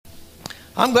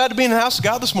I'm glad to be in the house of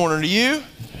God this morning. Are you?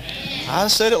 I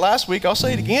said it last week. I'll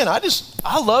say it again.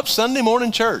 I love Sunday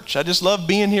morning church. I just love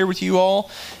being here with you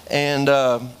all and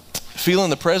feeling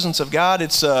the presence of God.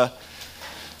 It's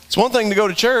one thing to go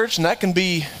to church, and that can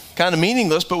be kind of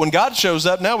meaningless, but when God shows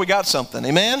up, now we got something.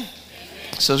 Amen?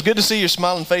 So it's good to see your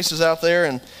smiling faces out there,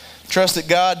 and trust that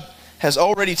God has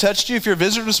already touched you. If you're a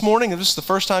visitor this morning, if this is the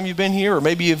first time you've been here, or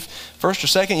maybe you've first or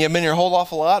second, you haven't been here a whole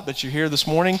awful lot, but you're here this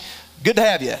morning, good to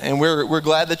have you. And we're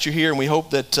glad that you're here, and we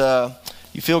hope that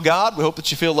you feel God. We hope that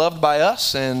you feel loved by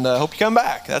us, and hope you come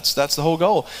back. That's the whole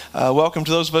goal. Welcome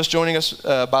to those of us joining us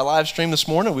by live stream this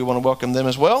morning. We want to welcome them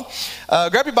as well.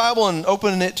 Grab your Bible and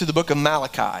open it to the book of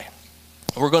Malachi.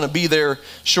 We're going to be there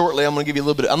shortly. I'm going to give you a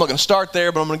little bit. I'm not going to start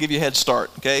there, but I'm going to give you a head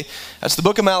start. Okay, that's the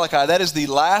book of Malachi. That is the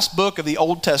last book of the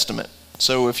Old Testament.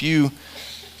 So if you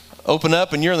open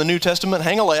up and you're in the New Testament,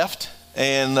 hang a left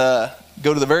and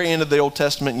go to the very end of the Old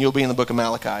Testament, and you'll be in the book of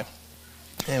Malachi.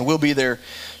 And we'll be there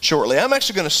shortly. I'm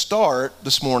actually going to start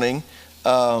this morning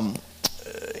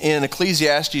in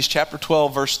Ecclesiastes chapter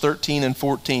 12, verse 13 and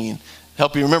 14.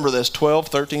 Help you remember this, 12,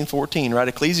 13, 14, right?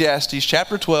 Ecclesiastes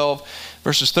chapter 12,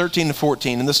 verses 13 to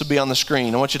 14. And this will be on the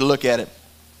screen. I want you to look at it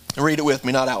and read it with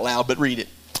me, not out loud, but read it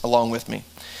along with me.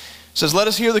 It says, let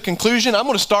us hear the conclusion. I'm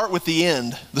going to start with the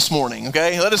end this morning,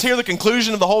 okay? Let us hear the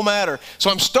conclusion of the whole matter. So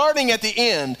I'm starting at the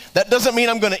end. That doesn't mean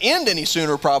I'm going to end any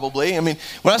sooner, probably. I mean,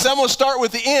 when I say I'm going to start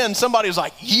with the end, somebody was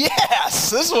like,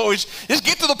 yes, this is what we should, just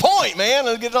get to the point, man.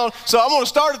 Let's get it on. So I'm going to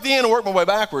start at the end and work my way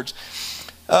backwards.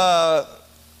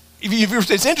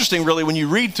 It's interesting, really, when you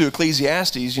read through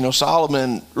Ecclesiastes, you know,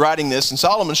 Solomon writing this, and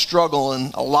Solomon's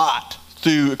struggling a lot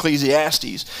through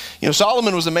Ecclesiastes. You know,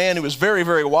 Solomon was a man who was very,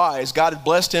 very wise. God had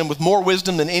blessed him with more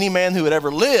wisdom than any man who had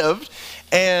ever lived,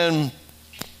 and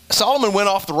Solomon went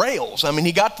off the rails. I mean,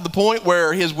 he got to the point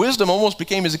where his wisdom almost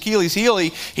became his Achilles' heel.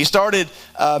 He started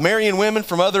marrying women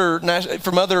from other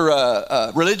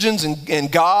religions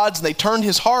and gods, and they turned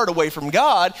his heart away from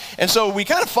God. And so we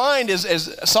kind of find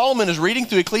as Solomon is reading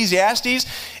through Ecclesiastes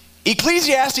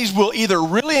will either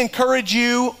really encourage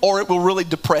you or it will really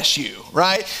depress you,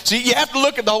 right? So you have to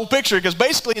look at the whole picture, because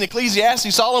basically in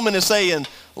Ecclesiastes, Solomon is saying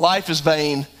life is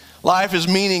vain. Life is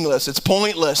meaningless. It's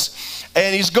pointless.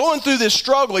 And he's going through this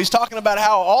struggle. He's talking about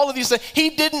how all of these things,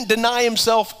 he didn't deny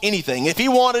himself anything. If he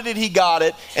wanted it, he got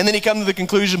it. And then he comes to the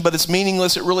conclusion, but it's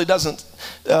meaningless. It really doesn't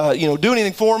do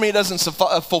anything for me. It doesn't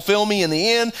fulfill me in the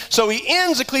end. So he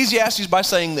ends Ecclesiastes by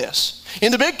saying this.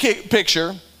 In the big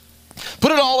picture,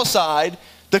 put it all aside,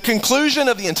 the conclusion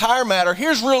of the entire matter,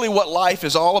 here's really what life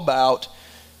is all about.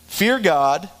 Fear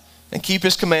God and keep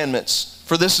his commandments,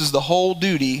 for this is the whole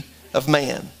duty of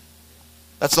man.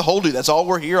 That's the whole duty. That's all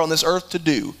we're here on this earth to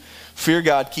do. Fear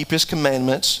God, keep his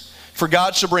commandments. For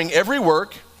God shall bring every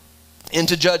work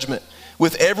into judgment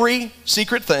with every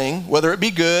secret thing, whether it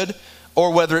be good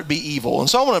or whether it be evil. And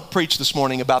so I want to preach this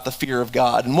morning about the fear of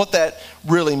God and what that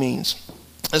really means.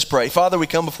 Let's pray. Father, we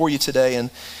come before you today,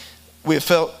 and we have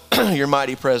felt your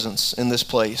mighty presence in this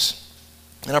place.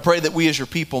 And I pray that we as your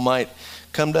people might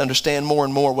come to understand more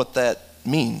and more what that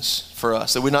means for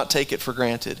us, that we not take it for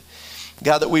granted.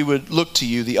 God, that we would look to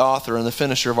you, the author and the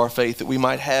finisher of our faith, that we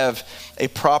might have a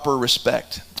proper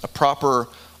respect, a proper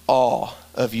awe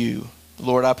of you.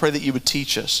 Lord, I pray that you would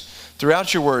teach us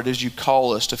throughout your word as you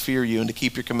call us to fear you and to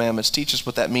keep your commandments. Teach us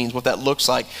what that means, what that looks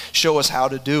like. Show us how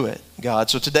to do it, God.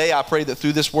 So today I pray that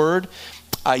through this word,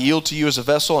 I yield to you as a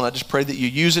vessel, and I just pray that you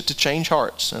use it to change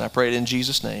hearts. And I pray it in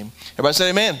Jesus' name. Everybody say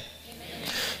amen. Amen.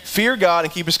 Fear God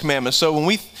and keep his commandments. So when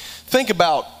we think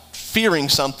about fearing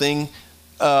something,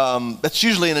 that's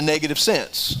usually in a negative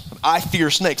sense. I fear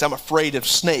snakes. I'm afraid of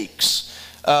snakes.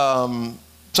 Some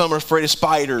are afraid of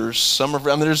spiders. Some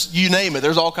are, there's, you name it.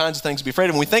 There's all kinds of things to be afraid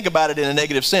of. And we think about it in a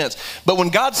negative sense. But when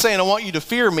God's saying, I want you to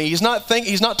fear me, he's not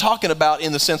talking about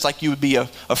in the sense like you would be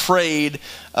afraid,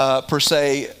 per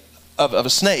se, of a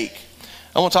snake.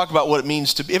 I want to talk about what it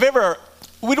means to be.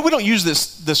 We don't use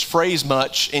this phrase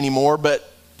much anymore, but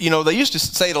you know, they used to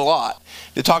say it a lot.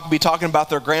 They'd be talking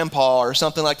about their grandpa or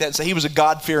something like that and say he was a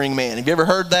God-fearing man. Have you ever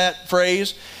heard that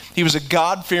phrase? He was a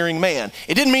God-fearing man.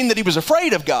 It didn't mean that he was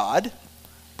afraid of God.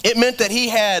 It meant that he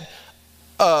had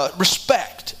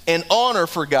respect and honor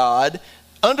for God,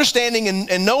 understanding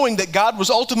and knowing that God was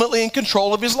ultimately in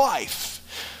control of his life.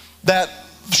 That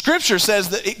Scripture says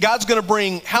that God's going to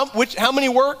bring how many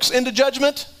works into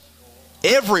judgment?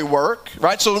 Every work,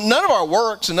 right? So none of our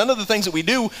works and none of the things that we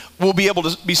do will be able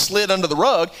to be slid under the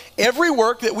rug. Every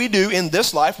work that we do in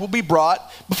this life will be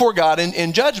brought before God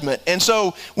in judgment. And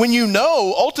so when you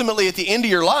know ultimately at the end of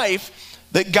your life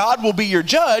that God will be your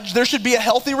judge, there should be a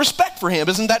healthy respect for him.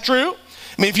 Isn't that true?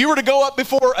 I mean, if you were to go up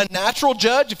before a natural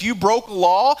judge, if you broke the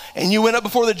law and you went up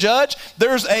before the judge,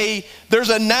 there's a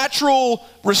natural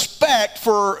respect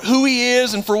for who he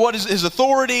is and for what is his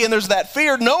authority, and there's that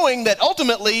fear knowing that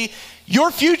ultimately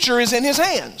your future is in his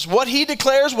hands. What he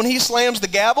declares when he slams the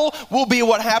gavel will be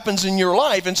what happens in your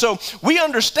life. And so we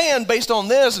understand based on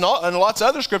this and lots of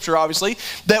other scripture, obviously,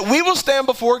 that we will stand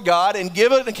before God and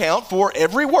give an account for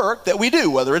every work that we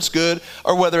do, whether it's good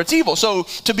or whether it's evil. So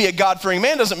to be a God-fearing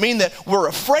man doesn't mean that we're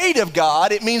afraid of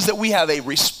God. It means that we have a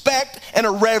respect and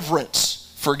a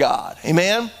reverence for God.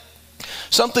 Amen?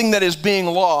 Something that is being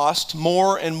lost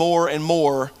more and more and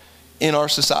more in our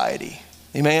society.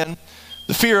 Amen?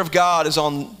 The fear of God is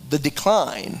on the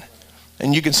decline,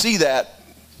 and you can see that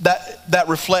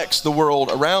reflects the world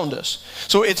around us.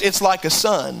 So it's like a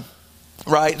son,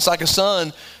 right? It's like a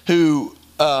son who,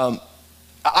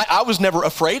 I was never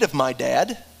afraid of my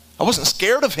dad. I wasn't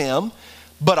scared of him,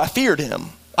 but I feared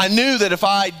him. I knew that if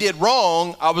I did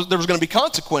wrong, there was going to be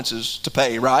consequences to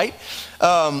pay, right?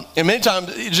 And many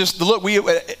times,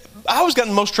 I always got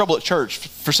in most trouble at church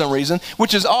for some reason,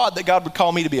 which is odd that God would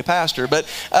call me to be a pastor. But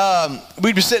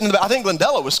we'd be sitting in the back. I think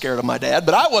Glendella was scared of my dad,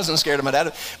 but I wasn't scared of my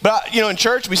dad. But, in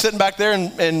church, we'd be sitting back there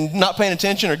and not paying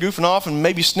attention or goofing off and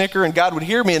maybe snicker, and God would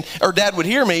hear me, or Dad would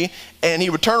hear me, and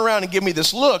he would turn around and give me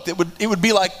this look that it would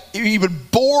be like he would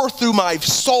bore through my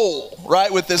soul,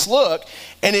 right, with this look,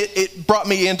 and it brought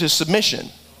me into submission.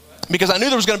 Because I knew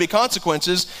there was going to be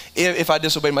consequences if I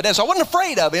disobeyed my dad. So I wasn't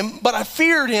afraid of him, but I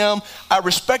feared him. I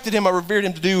respected him. I revered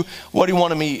him to do what he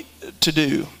wanted me to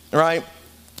do, right?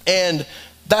 And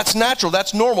that's natural.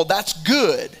 That's normal. That's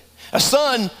good. A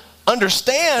son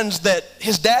understands that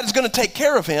his dad is going to take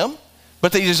care of him,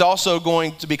 but that there's also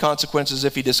going to be consequences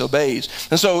if he disobeys.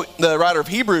 And so the writer of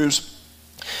Hebrews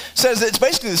says that it's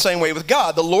basically the same way with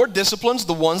God. The Lord disciplines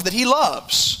the ones that he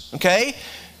loves, okay?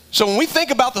 So when we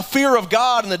think about the fear of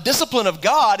God and the discipline of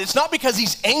God, it's not because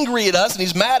he's angry at us and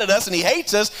he's mad at us and he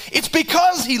hates us. It's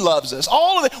because he loves us.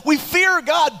 All of it. We fear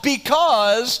God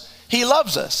because he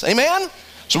loves us. Amen?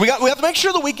 So we have to make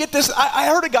sure that we get this. I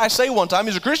heard a guy say one time,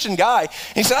 he's a Christian guy,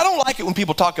 and he said, I don't like it when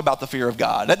people talk about the fear of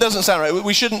God. That doesn't sound right.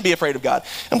 We shouldn't be afraid of God.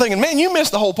 I'm thinking, man, you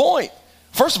missed the whole point.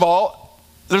 First of all,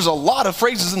 there's a lot of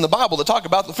phrases in the Bible that talk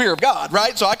about the fear of God,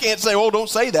 right? So I can't say, oh, don't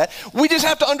say that. We just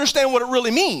have to understand what it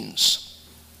really means.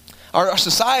 Our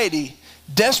society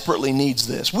desperately needs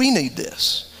this. We need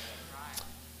this.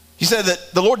 He said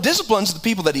that the Lord disciplines the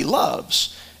people that he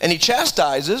loves, and he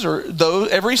chastises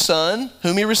every son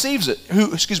whom he receives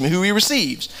who he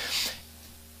receives.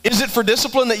 Is it for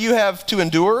discipline that you have to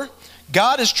endure?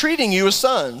 God is treating you as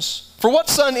sons. For what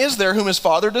son is there whom his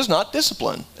father does not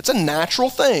discipline? It's a natural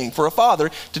thing for a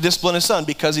father to discipline his son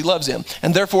because he loves him.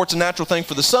 And therefore it's a natural thing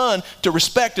for the son to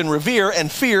respect and revere and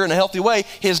fear in a healthy way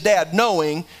his dad,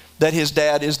 knowing that his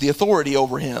dad is the authority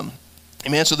over him.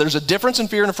 Amen. So there's a difference in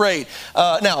fear and afraid.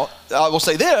 Now, I will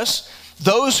say this.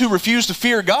 Those who refuse to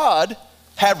fear God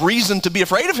have reason to be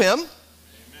afraid of him.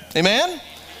 Amen. Amen?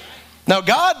 Now,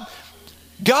 God,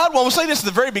 well, we'll say this at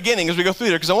the very beginning as we go through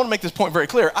there, because I want to make this point very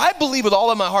clear. I believe with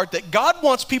all of my heart that God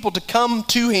wants people to come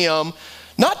to him,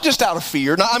 not just out of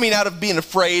fear, out of being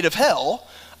afraid of hell.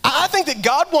 I think that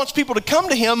God wants people to come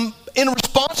to him in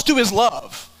response to his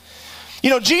love.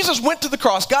 Jesus went to the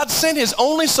cross. God sent his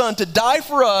only son to die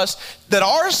for us that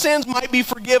our sins might be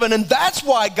forgiven. And that's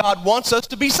why God wants us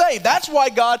to be saved. That's why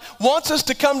God wants us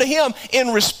to come to him in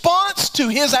response to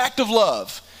his act of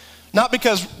love, not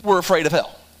because we're afraid of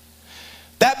hell.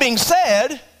 That being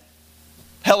said,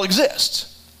 hell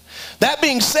exists. That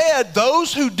being said,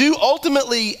 those who do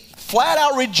ultimately flat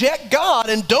out reject God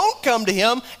and don't come to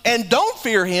him and don't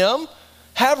fear him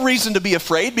have reason to be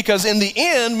afraid, because in the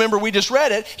end, remember we just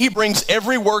read it, he brings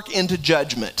every work into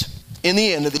judgment. In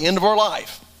the end, at the end of our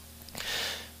life.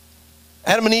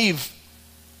 Adam and Eve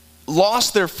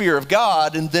lost their fear of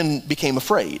God and then became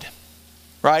afraid.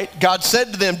 Right? God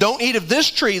said to them, don't eat of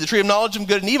this tree, the tree of knowledge of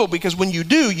good and evil, because when you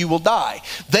do, you will die.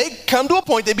 They come to a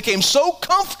point, they became so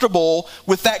comfortable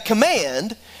with that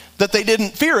command that they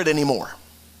didn't fear it anymore.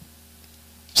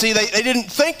 See, they didn't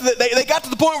think that, they got to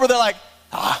the point where they're like,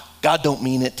 God don't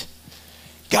mean it.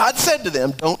 God said to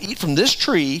them, don't eat from this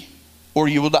tree or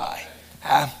you will die.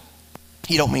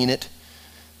 He don't mean it.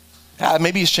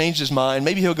 Maybe he's changed his mind.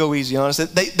 Maybe he'll go easy on us.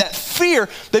 That fear,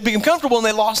 they became comfortable and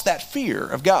they lost that fear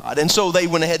of God. And so they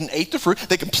went ahead and ate the fruit.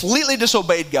 They completely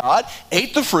disobeyed God,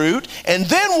 ate the fruit. And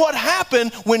then what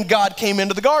happened when God came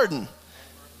into the garden?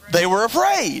 They were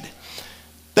afraid.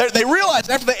 They realized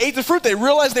after they ate the fruit, they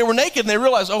realized they were naked, and they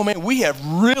realized, oh man, we have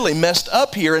really messed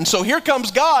up here. And so here comes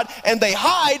God, and they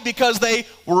hide because they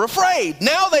were afraid.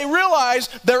 Now they realize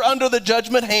they're under the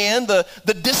judgment hand,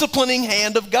 the disciplining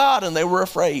hand of God, and they were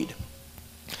afraid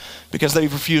because they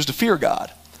refused to fear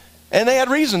God. And they had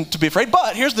reason to be afraid.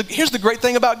 But here's the great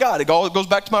thing about God. It goes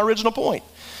back to my original point.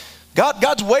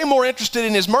 God's way more interested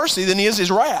in his mercy than he is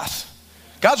his wrath.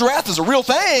 God's wrath is a real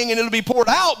thing, and it'll be poured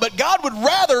out, but God would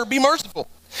rather be merciful.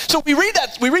 So we read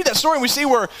that story, and we see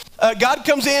where God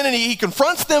comes in and he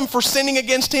confronts them for sinning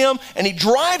against him, and he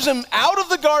drives them out of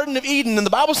the Garden of Eden. And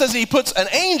the Bible says that he puts an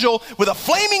angel with a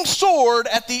flaming sword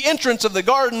at the entrance of the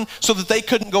garden so that they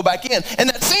couldn't go back in. And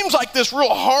that seems like this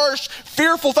real harsh,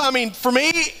 fearful thing. I mean, for me,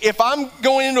 if I'm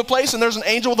going into a place and there's an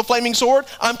angel with a flaming sword,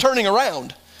 I'm turning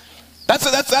around.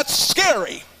 That's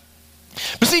scary.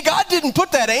 But see, God didn't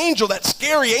put that angel, that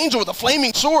scary angel with a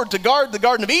flaming sword to guard the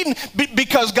Garden of Eden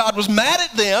because God was mad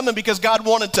at them and because God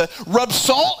wanted to rub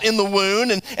salt in the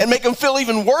wound and make them feel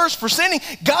even worse for sinning.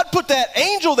 God put that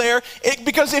angel there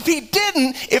because if he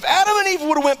didn't, if Adam and Eve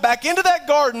would have went back into that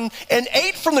garden and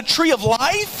ate from the tree of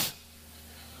life,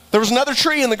 there was another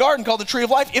tree in the garden called the tree of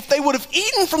life. If they would have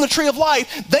eaten from the tree of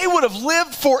life, they would have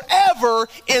lived forever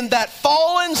in that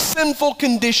fallen, sinful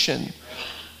condition.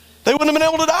 They wouldn't have been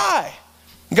able to die.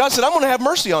 God said, I'm going to have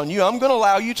mercy on you. I'm going to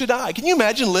allow you to die. Can you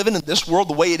imagine living in this world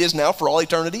the way it is now for all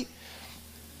eternity?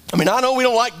 I mean, I know we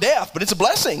don't like death, but it's a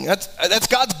blessing. That's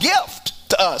God's gift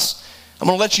to us. I'm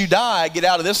going to let you die, get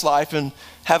out of this life, and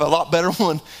have a lot better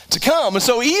one to come. And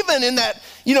so even in that,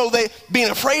 they being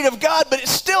afraid of God, but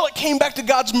it came back to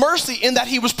God's mercy in that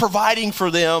he was providing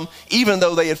for them, even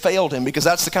though they had failed him, because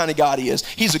that's the kind of God he is.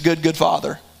 He's a good, good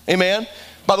father. Amen?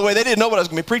 By the way, they didn't know what I was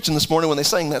going to be preaching this morning when they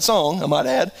sang that song, I might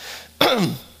add.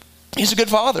 He's a good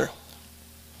father.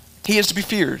 He is to be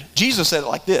feared. Jesus said it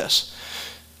like this.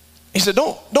 He said,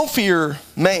 don't fear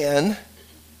man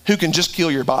who can just kill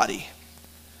your body,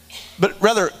 but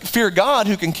rather fear God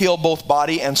who can kill both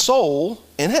body and soul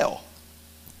in hell.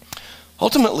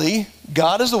 Ultimately,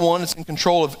 God is the one that's in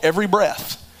control of every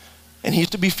breath, and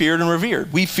he's to be feared and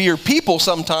revered. We fear people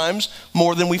sometimes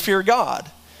more than we fear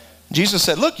God. Jesus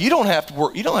said, look, you don't have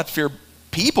to fear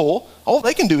people. All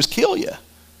they can do is kill you.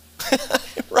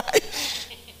 Right?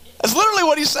 That's literally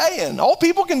what he's saying. All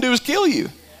people can do is kill you.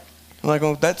 I'm like,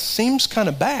 well, that seems kind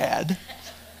of bad.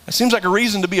 It seems like a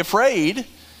reason to be afraid.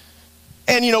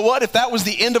 And you know what? If that was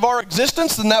the end of our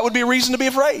existence, then that would be a reason to be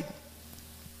afraid.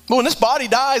 But when this body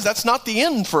dies, that's not the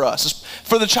end for us.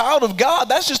 For the child of God,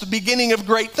 that's just the beginning of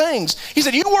great things. He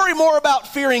said, you worry more about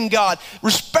fearing God,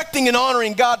 respecting and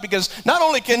honoring God, because not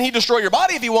only can he destroy your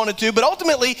body if he wanted to, but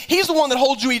ultimately, he's the one that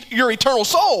holds your eternal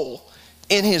soul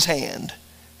in his hand.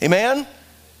 Amen?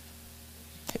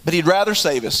 But he'd rather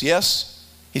save us. Yes,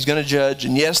 he's going to judge.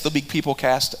 And yes, there'll be people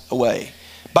cast away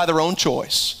by their own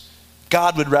choice.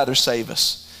 God would rather save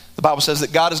us. The Bible says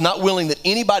that God is not willing that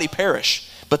anybody perish,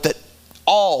 but that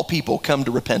all people come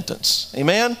to repentance.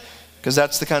 Amen? Because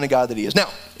that's the kind of God that he is. Now,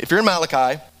 if you're in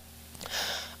Malachi,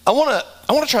 I'm going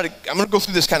to go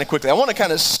through this kind of quickly. I want to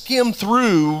kind of skim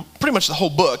through pretty much the whole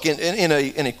book in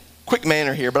a quick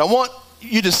manner here, but I want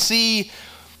you to see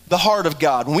the heart of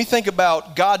God. When we think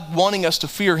about God wanting us to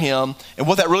fear him and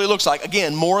what that really looks like,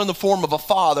 again, more in the form of a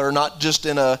father, not just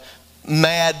in a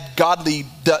mad, godly,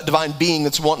 divine being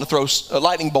that's wanting to throw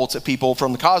lightning bolts at people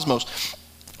from the cosmos.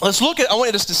 I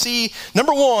want us to see,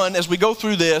 number one, as we go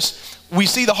through this, we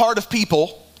see the heart of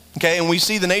people, okay, and we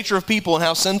see the nature of people and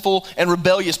how sinful and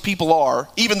rebellious people are,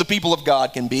 even the people of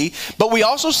God can be, but we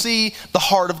also see the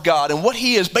heart of God and what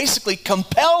he is basically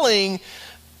compelling.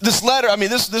 This letter,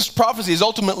 this prophecy is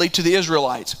ultimately to the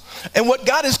Israelites. And what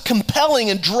God is compelling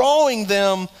and drawing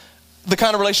them, the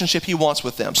kind of relationship he wants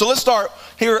with them. So let's start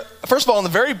here. First of all,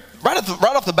 right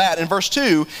off the bat in verse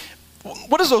 2,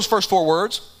 what is those first four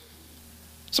words?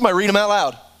 Somebody read them out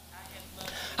loud.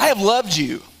 I have loved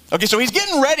you. Okay, so he's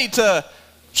getting ready to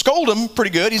scold them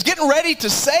pretty good. He's getting ready to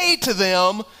say to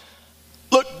them,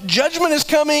 look, judgment is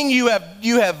coming. You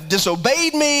have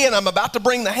disobeyed me, and I'm about to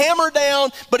bring the hammer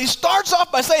down. But he starts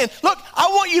off by saying, look, I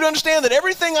want you to understand that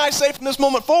everything I say from this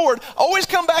moment forward, always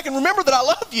come back and remember that I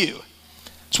love you.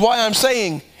 That's why I'm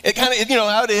saying, it kind of,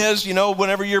 how it is,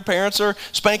 whenever your parents are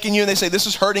spanking you and they say, this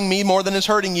is hurting me more than it's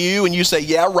hurting you, and you say,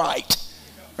 yeah, right?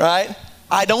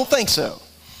 I don't think so.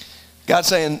 God's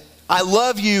saying, I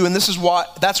love you, and that's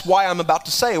why I'm about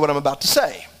to say what I'm about to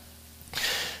say.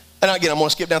 And again, I'm going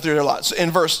to skip down through there a lot.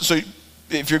 So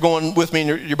if you're going with me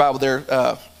in your Bible there,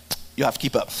 you'll have to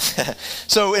keep up.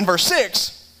 So in verse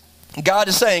 6, God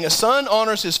is saying, a son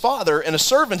honors his father and a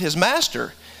servant his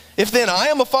master. If then I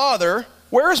am a father,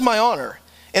 where is my honor?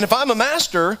 And if I'm a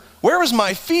master, Where is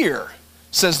my fear,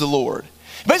 says the Lord?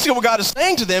 Basically what God is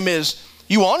saying to them is,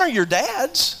 you honor your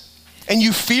dads and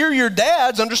you fear your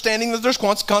dads, understanding that there's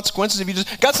consequences if you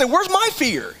just... God said, where's my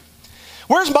fear?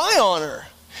 Where's my honor?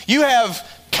 You have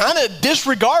kind of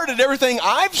disregarded everything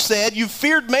I've said. You've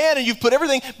feared man and you've put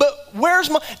everything, but where's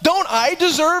my... Don't I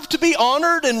deserve to be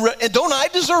honored and don't I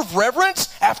deserve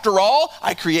reverence? After all,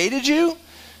 I created you.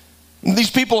 And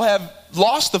these people have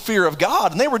lost the fear of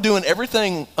God and they were doing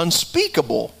everything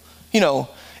unspeakable. You know,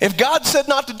 if God said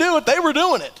not to do it, they were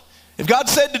doing it. If God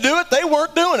said to do it, they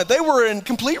weren't doing it. They were in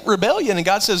complete rebellion. And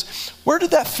God says, where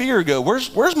did that fear go?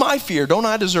 Where's my fear? Don't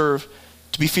I deserve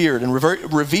to be feared and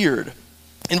revered?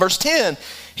 In verse 10,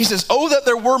 he says, oh, that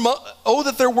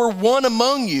there were one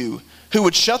among you who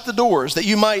would shut the doors, that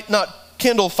you might not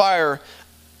kindle fire,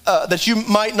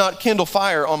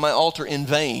 on my altar in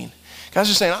vain. God's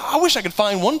just saying, I wish I could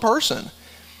find one person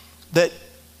that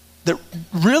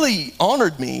really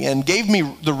honored me and gave me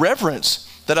the reverence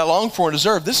that I long for and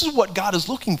deserve. This is what God is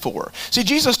looking for. See,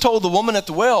 Jesus told the woman at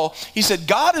the well, he said,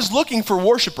 God is looking for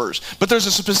worshipers, but there's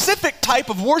a specific type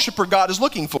of worshiper God is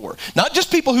looking for. Not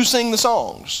just people who sing the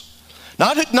songs.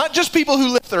 Not just people who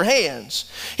lift their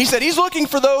hands. He said he's looking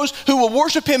for those who will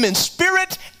worship him in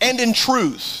spirit and in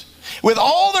truth. With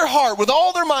all their heart, with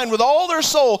all their mind, with all their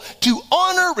soul, to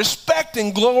honor, respect,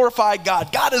 and glorify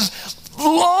God. God is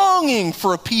longing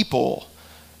for a people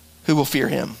who will fear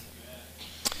him.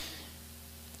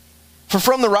 For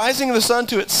from the rising of the sun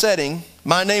to its setting,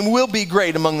 my name will be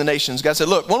great among the nations. God said,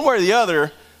 look, one way or the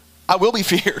other, I will be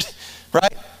feared,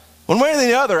 right? One way or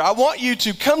the other, I want you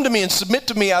to come to me and submit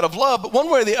to me out of love, but one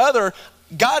way or the other,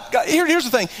 here's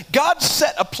the thing. God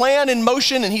set a plan in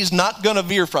motion and he's not going to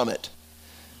veer from it.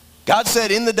 God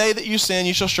said, in the day that you sin,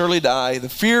 you shall surely die. The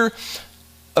fear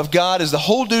of God is the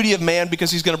whole duty of man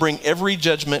because he's going to bring every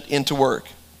judgment into work,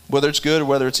 whether it's good or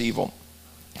whether it's evil.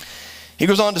 He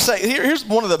goes on to say, here's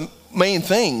one of the main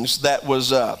things that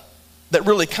was that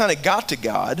really kind of got to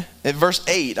God. In verse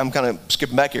 8, I'm kind of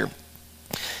skipping back here.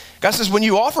 God says, when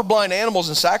you offer blind animals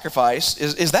in sacrifice,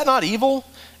 is that not evil?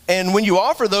 And when you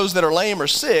offer those that are lame or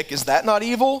sick, is that not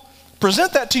evil?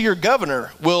 Present that to your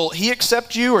governor. Will he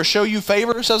accept you or show you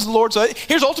favor, says the Lord? So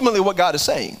here's ultimately what God is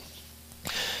saying.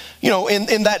 You know,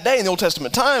 in that day, in the Old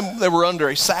Testament time, they were under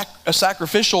a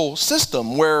sacrificial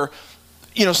system where,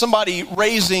 you know, somebody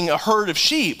raising a herd of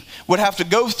sheep would have to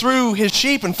go through his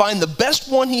sheep and find the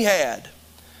best one he had,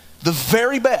 the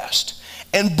very best,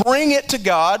 and bring it to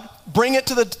God, bring it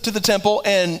to the temple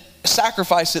and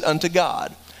sacrifice it unto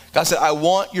God. God said, I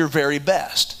want your very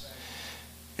best.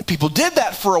 And people did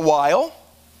that for a while,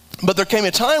 but there came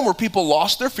a time where people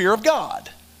lost their fear of God.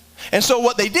 And so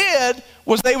what they did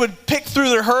was they would pick through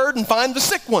their herd and find the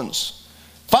sick ones,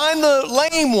 find the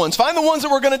lame ones, find the ones that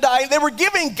were going to die. They were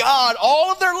giving God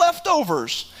all of their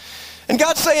leftovers. And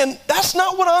God's saying, that's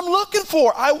not what I'm looking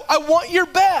for. I want your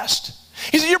best.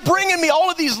 He said, you're bringing me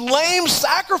all of these lame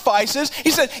sacrifices.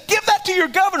 He said, give that to your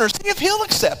governor. See if he'll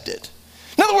accept it.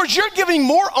 In other words, you're giving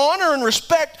more honor and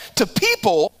respect to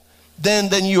people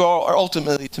than you are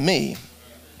ultimately to me.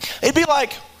 It'd be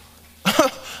like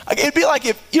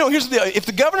if, you know, here's the deal. If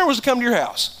the governor was to come to your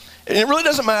house, and it really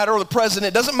doesn't matter, or the president,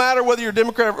 it doesn't matter whether you're a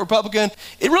Democrat or Republican,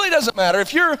 it really doesn't matter.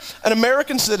 If you're an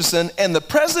American citizen and the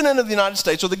president of the United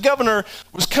States or the governor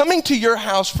was coming to your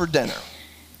house for dinner,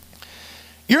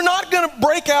 you're not going to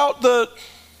break out the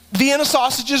Vienna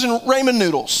sausages and ramen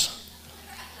noodles,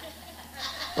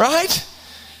 right?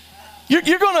 You're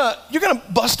gonna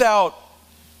bust out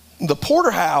the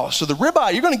porterhouse or the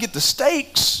ribeye. You're going to get the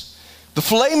steaks, the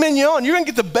filet mignon. You're going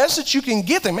to get the best that you can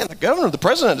get. Man, the governor, the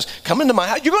president is coming to my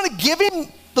house. You're going to give him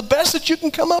the best that you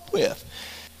can come up with.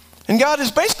 And God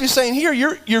is basically saying here,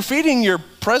 you're feeding your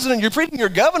president, you're feeding your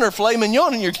governor filet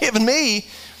mignon, and you're giving me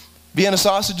Vienna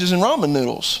sausages and ramen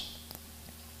noodles.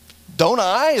 Don't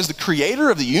I, as the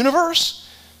creator of the universe,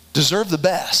 deserve the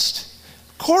best?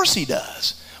 Of course he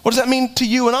does. What does that mean to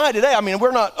you and I today? I mean, we're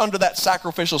not under that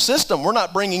sacrificial system. We're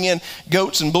not bringing in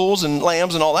goats and bulls and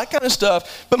lambs and all that kind of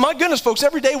stuff. But my goodness, folks,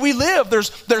 every day we live,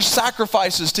 there's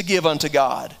sacrifices to give unto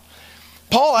God.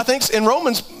 Paul, I think in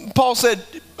Romans, Paul said,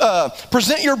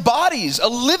 present your bodies a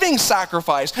living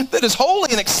sacrifice that is holy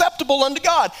and acceptable unto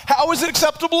God. How is it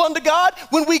acceptable unto God?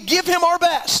 When we give him our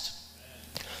best.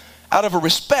 Out of a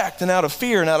respect and out of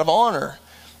fear and out of honor.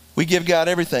 We give God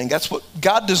everything. That's what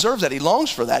God deserves. That he longs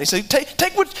for that. He said, take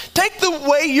the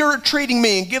way you're treating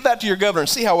me and give that to your governor and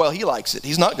see how well he likes it.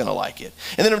 He's not going to like it.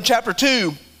 And then in chapter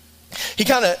 2, he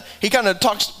kind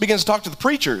of begins to talk to the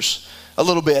preachers a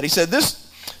little bit. He said,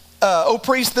 O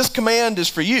priest, this command is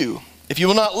for you. If you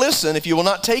will not listen, if you will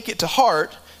not take it to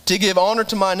heart to give honor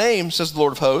to my name, says the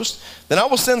Lord of hosts, then I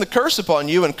will send the curse upon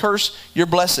you and curse your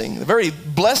blessing. The very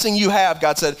blessing you have,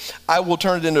 God said, I will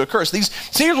turn it into a curse.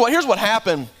 Here's what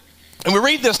happened. And we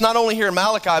read this not only here in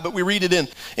Malachi, but we read it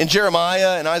in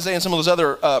Jeremiah and Isaiah and some of those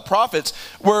other prophets,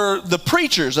 where the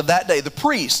preachers of that day, the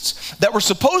priests, that were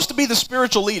supposed to be the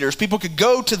spiritual leaders, people could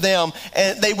go to them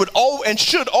and they would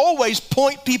should always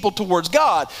point people towards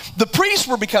God. The priests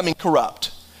were becoming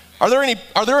corrupt. Are there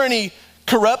any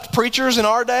corrupt preachers in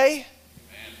our day?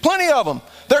 Plenty of them.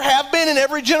 There have been in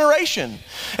every generation.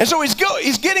 And so he's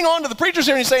getting on to the preachers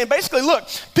here and he's saying, basically, look,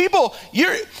 people,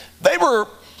 they were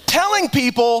telling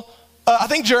people, I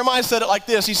think Jeremiah said it like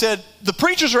this. He said, the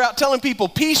preachers are out telling people,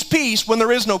 peace, peace, when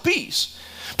there is no peace.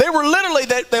 They were literally,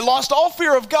 they lost all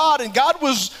fear of God, and God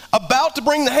was about to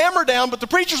bring the hammer down, but the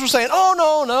preachers were saying,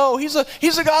 oh, no, he's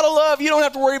a God of love. You don't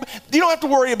have to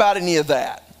worry about any of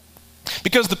that.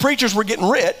 Because the preachers were getting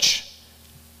rich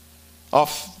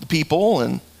off the people,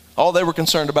 and all they were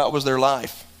concerned about was their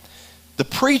life. The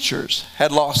preachers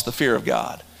had lost the fear of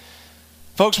God.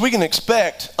 Folks, we can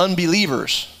expect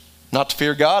unbelievers not to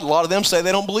fear God. A lot of them say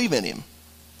they don't believe in Him.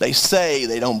 They say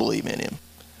they don't believe in Him.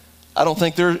 I don't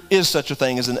think there is such a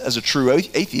thing as a true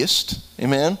atheist.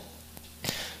 Amen?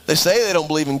 They say they don't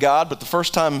believe in God, but the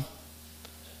first time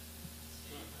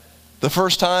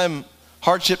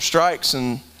hardship strikes,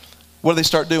 and what do they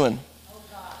start doing?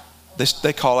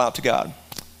 They call out to God.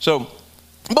 So,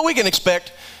 but we can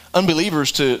expect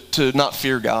unbelievers to not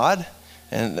fear God.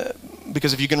 And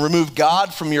because if you can remove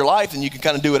God from your life, then you can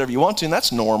kind of do whatever you want to, and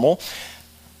that's normal.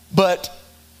 But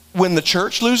when the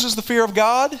church loses the fear of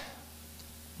God,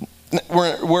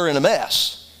 we're in a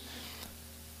mess.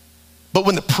 But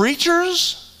when the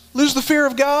preachers lose the fear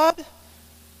of God,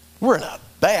 we're in a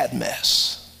bad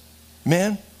mess.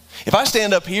 Amen? If I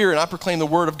stand up here and I proclaim the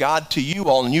word of God to you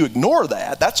all and you ignore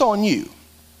that, that's on you,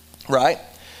 right?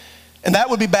 And that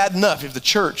would be bad enough if the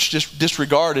church just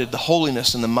disregarded the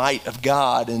holiness and the might of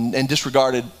God and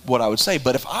disregarded what I would say.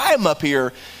 But if I'm up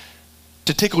here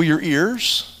to tickle your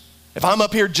ears, if I'm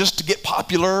up here just to get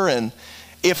popular, and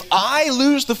if I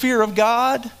lose the fear of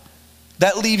God,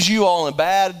 that leaves you all in a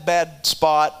bad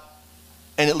spot,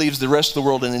 and it leaves the rest of the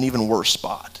world in an even worse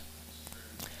spot.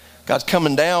 God's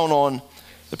coming down on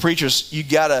the preachers. You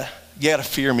gotta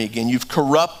fear me again. You've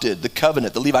corrupted the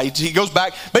covenant, the Levi. He goes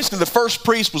back, basically the first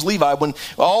priest was Levi. When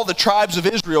all the tribes of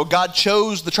Israel, God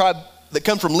chose the tribe that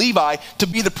come from Levi to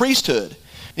be the priesthood.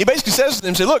 And he basically says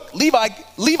to them, look,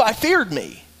 Levi feared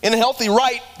me in a healthy,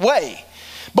 right way.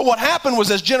 But what happened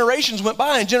was as generations went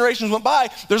by,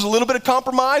 there's a little bit of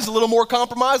compromise, a little more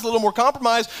compromise,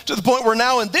 to the point where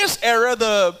now in this era,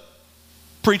 the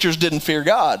preachers didn't fear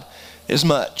God as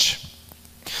much.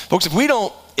 Folks, if we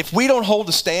don't hold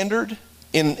the standard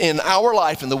in our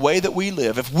life, in the way that we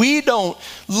live, if we don't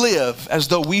live as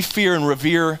though we fear and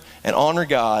revere and honor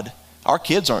God, our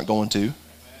kids aren't going to.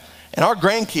 And our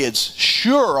grandkids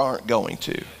sure aren't going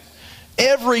to.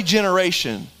 Every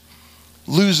generation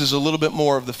loses a little bit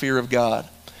more of the fear of God.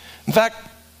 In fact,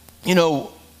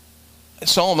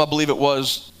 Psalm, I believe it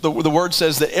was, the word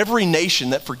says that every nation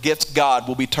that forgets God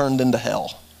will be turned into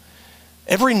hell.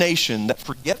 Every nation that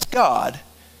forgets God,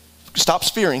 stops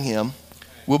fearing Him,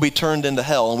 will be turned into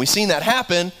hell. And we've seen that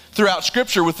happen throughout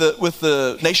Scripture with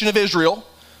the nation of Israel.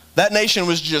 That nation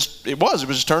was just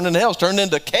turned into hell. It was turned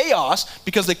into chaos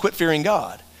because they quit fearing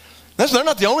God. They're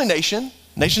not the only nation.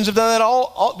 Nations have done that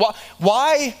all.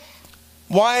 Why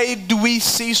do we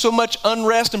see so much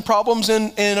unrest and problems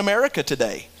in America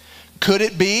today? Could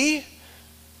it be,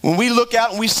 when we look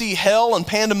out and we see hell and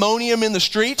pandemonium in the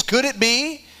streets, could it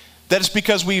be that it's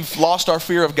because we've lost our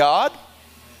fear of God?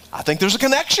 I think there's a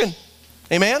connection.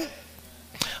 Amen?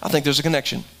 I think there's a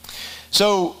connection.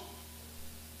 So,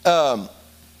 God's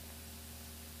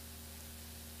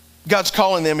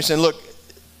calling them. He's saying, look,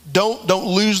 don't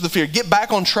lose the fear. Get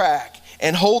back on track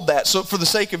and hold that, so for the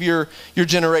sake of your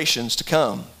generations to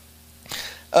come.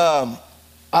 I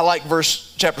like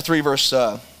chapter 3, verse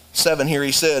 7 here.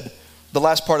 He said, the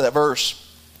last part of that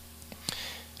verse,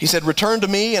 he said, return to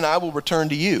me and I will return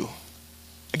to you.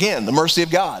 Again, the mercy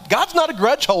of God. God's not a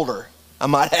grudge holder, I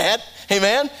might add.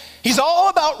 Amen? He's all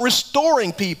about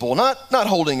restoring people, not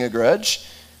holding a grudge.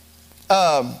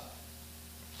 Go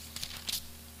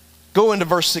into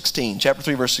verse 16, chapter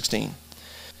 3, verse 16.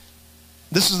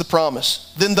 This is the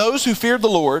promise. Then those who feared the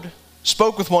Lord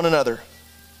spoke with one another.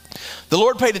 The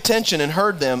Lord paid attention and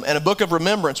heard them, and a book of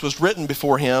remembrance was written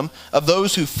before Him of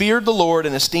those who feared the Lord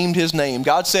and esteemed His name.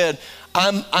 God said,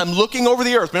 I'm looking over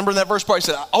the earth. Remember in that verse part, He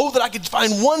said, oh, that I could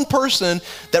find one person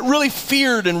that really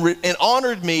feared and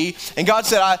honored me. And God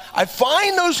said, I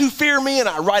find those who fear me and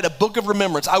I write a book of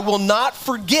remembrance. I will not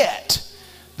forget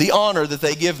the honor that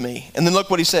they give me. And then look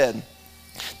what he said.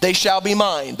 They shall be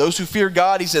mine. Those who fear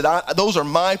God, he said, those are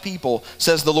my people,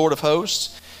 says the Lord of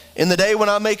hosts. In the day when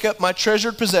I make up my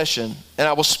treasured possession, and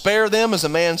I will spare them as a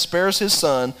man spares his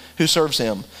son who serves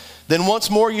him. Then once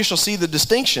more you shall see the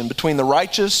distinction between the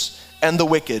righteous and the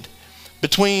wicked,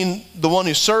 between the one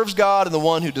who serves God and the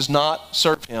one who does not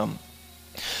serve him.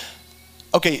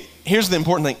 Okay, here's the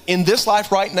important thing. In this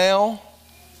life right now,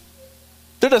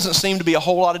 there doesn't seem to be a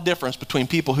whole lot of difference between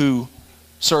people who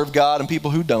serve God and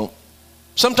people who don't.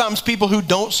 Sometimes people who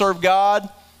don't serve God,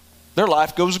 their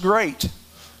life goes great.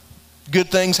 Good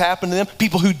things happen to them.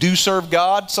 People who do serve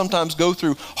God sometimes go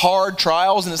through hard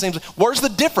trials, and it seems like, where's the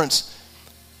difference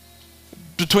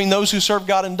between those who serve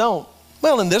God and don't?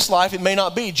 Well, in this life, it may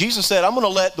not be. Jesus said, I'm going to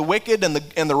let the wicked and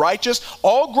the righteous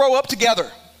all grow up together.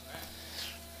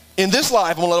 In this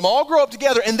life, I'm going to let them all grow up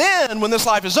together. And then when this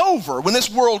life is over, when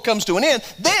this world comes to an end,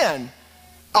 then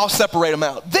I'll separate them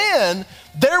out. Then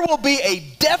there will be a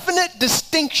definite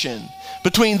distinction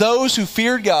between those who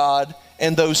feared God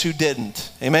and those who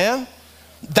didn't. Amen?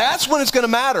 That's when it's going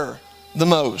to matter the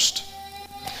most.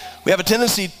 We have a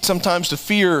tendency sometimes to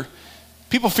fear,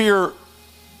 people fear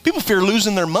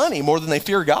losing their money more than they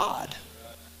fear God.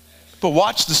 But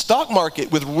watch the stock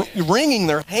market with wringing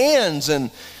their hands, and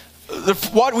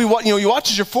you watch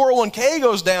as your 401k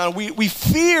goes down. We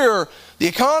fear the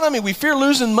economy. We fear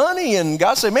losing money, and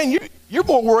God said, man, you're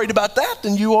more worried about that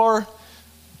than you are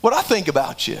what I think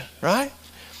about you, right?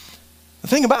 The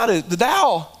thing about it, the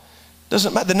Dow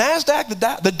doesn't matter. The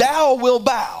NASDAQ, the Dow will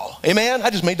bow. Amen? I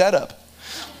just made that up.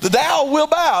 The Dow will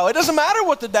bow. It doesn't matter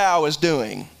what the Dow is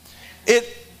doing.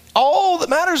 All that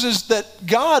matters is that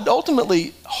God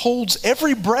ultimately holds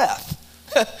every breath.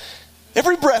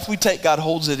 Every breath we take, God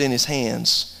holds it in his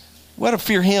hands. We ought to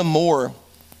fear him more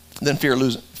than fear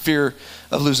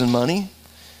of losing money.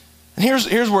 And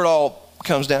here's where it all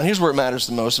comes down. Here's where it matters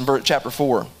the most in chapter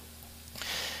 4.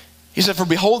 He said, for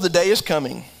behold, the day is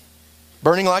coming,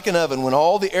 burning like an oven, when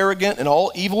all the arrogant and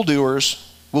all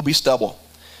evildoers will be stubble.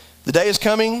 The day is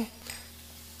coming,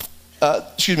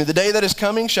 the day that is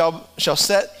coming shall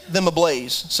set them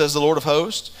ablaze, says the Lord of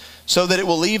hosts, so that it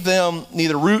will leave them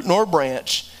neither root nor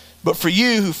branch. But for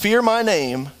you who fear my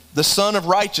name, the Son of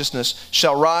Righteousness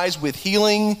shall rise with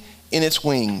healing in its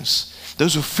wings.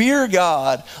 Those who fear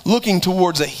God, looking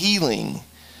towards a healing,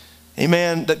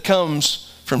 amen, that comes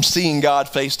from seeing God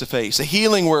face to face. A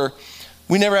healing where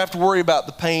we never have to worry about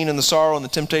the pain and the sorrow and the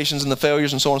temptations and the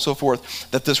failures and so on and so forth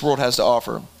that this world has to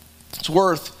offer. It's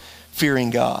worth fearing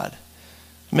God.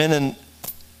 Amen.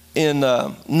 In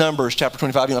Numbers chapter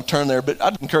 25, you don't have to turn there, but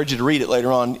I'd encourage you to read it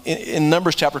later on. In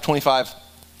Numbers chapter 25,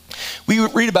 we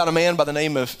read about a man by the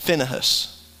name of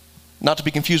Phinehas, not to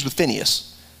be confused with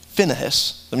Phineas.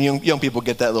 Phinehas. Some young people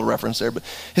get that little reference there, but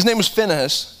his name was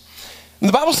Phinehas. And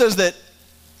the Bible says that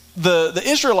the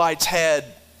Israelites had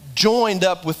joined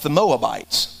up with the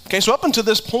Moabites. Okay, so up until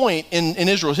this point in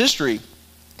Israel's history,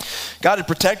 God had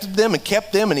protected them and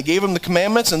kept them, and he gave them the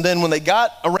commandments. And then when they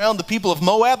got around the people of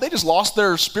Moab, they just lost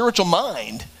their spiritual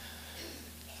mind.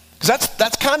 Because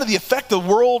that's kind of the effect the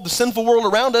world, the sinful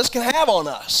world around us can have on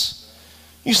us.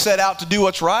 You set out to do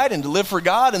what's right and to live for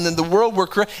God, and then the world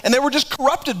and they were just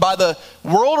corrupted by the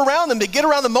world around them. They get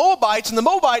around the Moabites, and the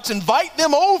Moabites invite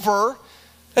them over.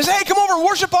 They say, hey, come over and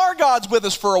worship our gods with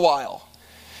us for a while.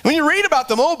 When you read about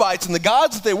the Moabites and the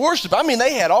gods that they worshiped, I mean,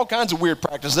 they had all kinds of weird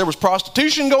practices. There was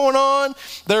prostitution going on.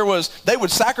 They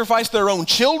would sacrifice their own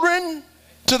children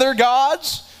to their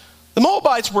gods. The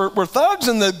Moabites were thugs,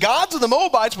 and the gods of the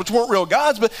Moabites, which weren't real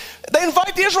gods, but they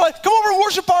invite the Israelites, come over and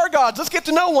worship our gods. Let's get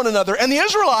to know one another. And the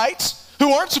Israelites,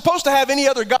 who aren't supposed to have any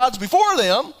other gods before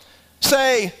them,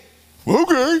 say,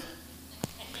 okay.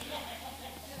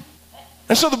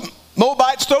 And so the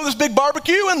Moabites throw this big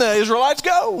barbecue, and the Israelites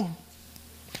go.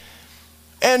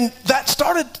 And that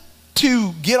started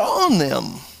to get on them.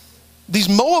 These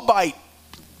Moabite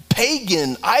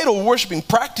pagan idol-worshiping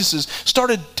practices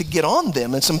started to get on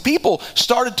them. And some people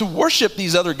started to worship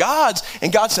these other gods.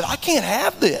 And God said, I can't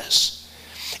have this.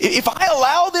 If I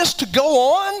allow this to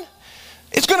go on,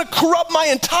 it's going to corrupt my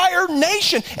entire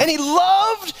nation. And he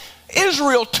loved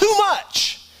Israel too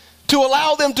much to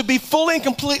allow them to be fully and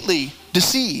completely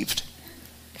deceived.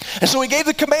 And so he gave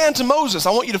the command to Moses.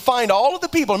 I want you to find all of the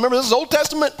people. Remember, this is Old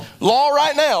Testament law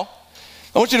right now.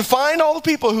 I want you to find all the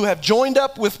people who have joined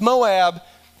up with Moab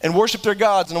and worship their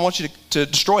gods, and I want you to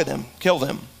destroy them, kill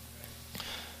them.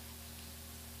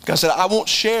 God said, I won't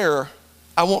share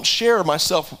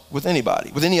myself with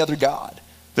anybody, with any other god.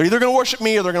 They're either going to worship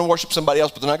me or they're going to worship somebody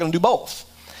else, but they're not going to do both.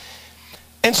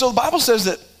 And so the Bible says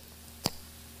that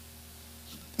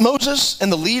Moses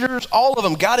and the leaders, all of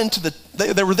them got into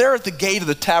they were there at the gate of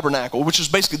the tabernacle, which is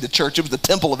basically the church. It was the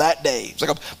temple of that day. It was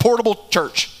like a portable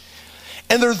church.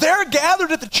 And they're there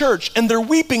gathered at the church, and they're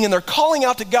weeping, and they're calling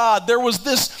out to God. There was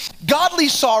this godly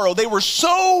sorrow. They were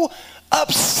so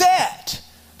upset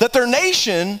that their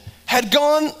nation had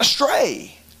gone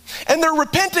astray. And they're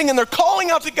repenting, and they're calling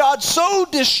out to God, so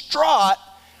distraught.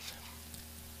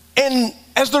 And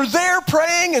as they're there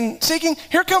praying and seeking,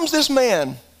 here comes this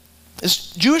man.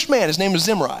 This Jewish man, his name is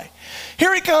Zimri.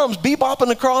 Here he comes,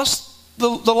 bebopping across the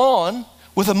lawn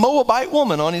with a Moabite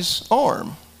woman on his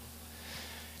arm.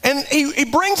 And he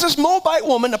brings this Moabite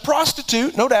woman, a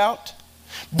prostitute, no doubt,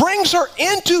 brings her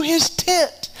into his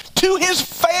tent, to his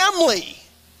family.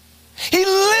 He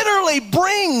literally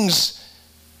brings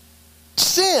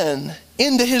sin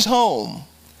into his home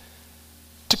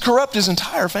to corrupt his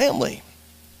entire family.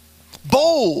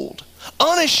 Bold,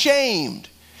 unashamed.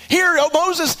 Here,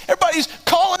 Moses, everybody's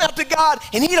calling out to God,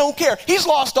 and he don't care. He's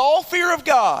lost all fear of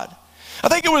God. I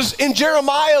think it was in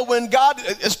Jeremiah when God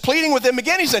is pleading with them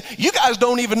again. He said, you guys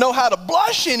don't even know how to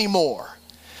blush anymore.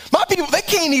 My people, they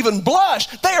can't even blush.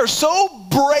 They are so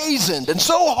brazened and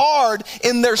so hard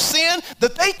in their sin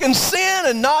that they can sin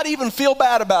and not even feel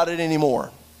bad about it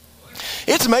anymore.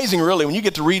 It's amazing, really, when you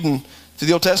get to reading through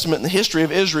the Old Testament and the history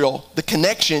of Israel, the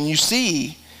connection you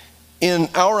see in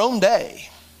our own day.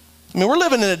 I mean, we're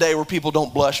living in a day where people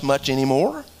don't blush much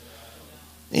anymore.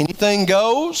 Anything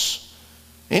goes.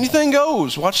 Anything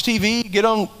goes. Watch TV, go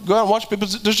out and watch people.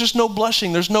 There's just no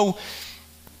blushing. There's no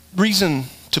reason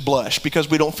to blush because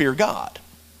we don't fear God.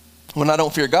 When I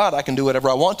don't fear God, I can do whatever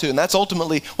I want to, and that's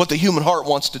ultimately what the human heart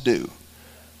wants to do.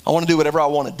 I want to do whatever I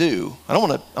want to do. I don't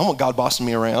want God bossing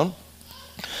me around.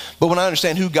 But when I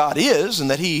understand who God is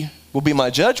and that he will be my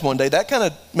judge one day, that kind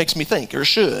of makes me think, or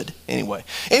should anyway.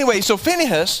 Anyway, so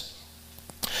Phinehas,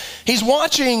 he's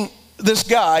watching this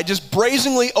guy just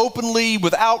brazenly, openly,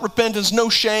 without repentance, no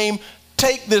shame,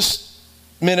 take this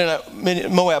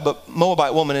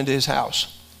Moabite woman into his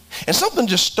house. And something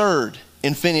just stirred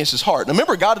in Phinehas' heart. Now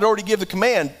remember, God had already given the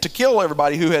command to kill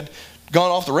everybody who had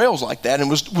gone off the rails like that and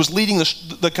was leading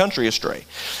the country astray.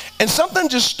 And something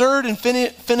just stirred in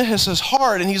Phinehas'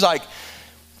 heart, and he's like,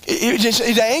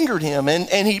 it angered him.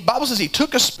 And Bible says he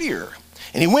took a spear,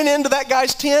 and he went into that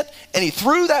guy's tent, and he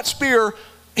threw that spear,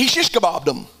 he shish kebabbed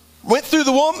him. Went through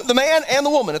the man and the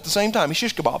woman at the same time. He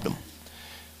shish kebabbed him.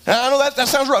 And I know that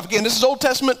sounds rough. Again, this is Old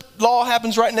Testament law,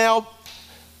 happens right now.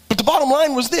 But the bottom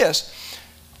line was this.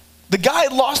 The guy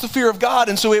had lost the fear of God,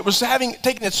 and so it was taking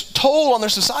its toll on their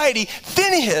society.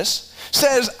 Phinehas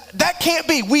says, that can't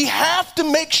be. We have to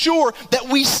make sure that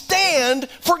we stand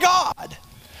for God.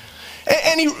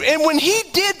 And when he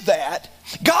did that,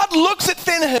 God looks at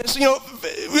Phinehas.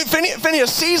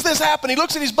 Phinehas sees this happen. He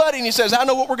looks at his buddy and he says, I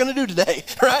know what we're going to do today,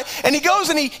 right? And he goes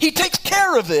and he takes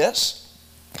care of this.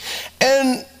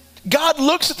 And God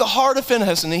looks at the heart of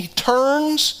Phinehas, and he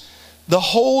turns the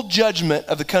whole judgment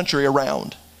of the country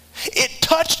around. It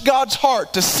touched God's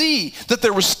heart to see that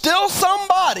there was still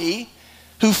somebody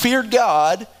who feared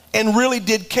God and really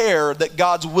did care that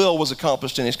God's will was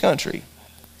accomplished in his country.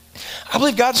 I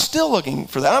believe God's still looking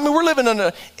for that. I mean, we're living in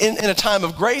a time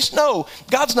of grace. No,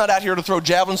 God's not out here to throw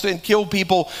javelins and kill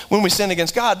people when we sin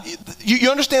against God. You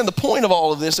understand the point of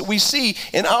all of this that we see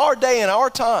in our day and our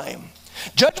time.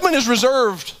 Judgment is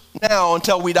reserved now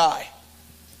until we die.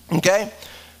 Okay?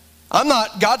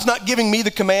 God's not giving me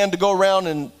the command to go around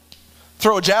and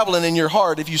throw a javelin in your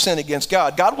heart if you sin against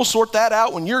God. God will sort that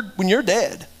out when you're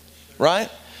dead, right?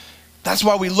 That's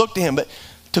why we look to him. But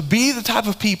to be the type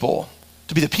of people,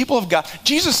 to be the people of God.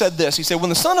 Jesus said this. He said, when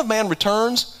the Son of Man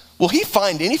returns, will he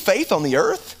find any faith on the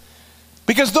earth?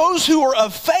 Because those who are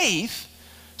of faith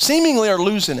seemingly are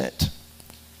losing it.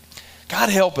 God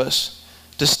help us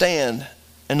to stand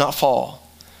and not fall.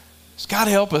 God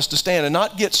help us to stand and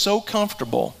not get so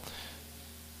comfortable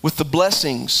with the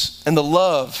blessings and the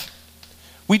love.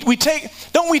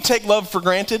 Don't we take love for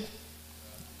granted?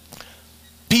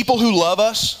 People who love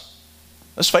us,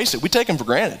 let's face it, we take them for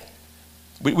granted.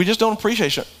 We just don't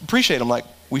appreciate them like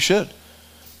we should.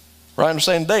 Right? I'm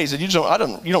saying today, that you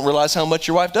don't realize how much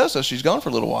your wife does us. She's gone for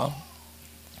a little while.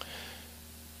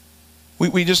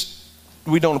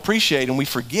 We don't appreciate and we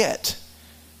forget.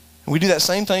 And we do that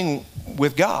same thing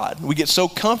with God. We get so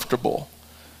comfortable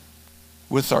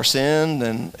with our sin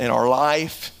and our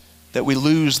life that we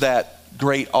lose that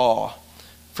great awe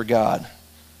for God.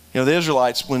 The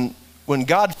Israelites, when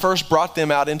God first brought them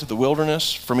out into the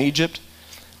wilderness from Egypt,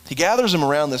 he gathers them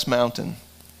around this mountain.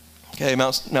 Okay,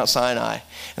 Mount Sinai.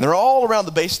 And they're all around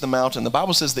the base of the mountain. The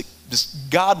Bible says that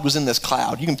God was in this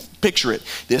cloud. You can picture it.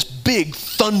 This big,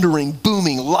 thundering,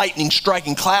 booming, lightning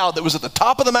striking cloud that was at the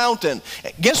top of the mountain.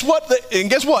 And guess what?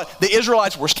 The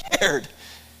Israelites were scared.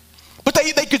 But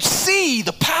they could see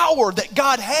the power that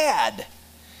God had.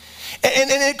 And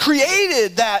it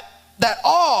created that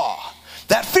awe,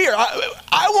 that fear.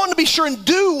 I want to be sure and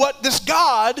do what this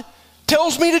God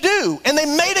tells me to do. And they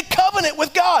made a covenant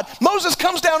with God. Moses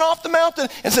comes down off the mountain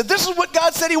and said, this is what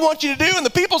God said he wants you to do. And the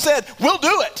people said, we'll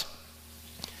do it.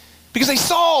 Because they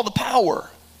saw the power.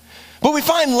 But we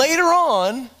find later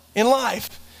on in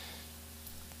life,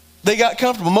 they got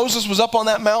comfortable. Moses was up on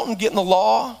that mountain getting the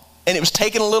law, and it was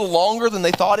taking a little longer than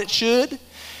they thought it should.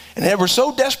 And they were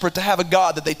so desperate to have a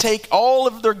God that they take all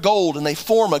of their gold and they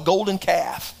form a golden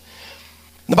calf.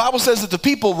 The Bible says that the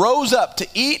people rose up to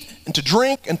eat and to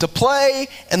drink and to play,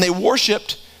 and they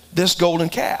worshiped this golden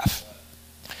calf.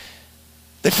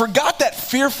 They forgot that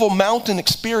fearful mountain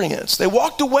experience. They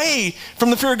walked away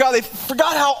from the fear of God. They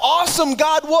forgot how awesome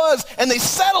God was, and they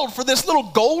settled for this little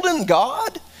golden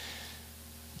God.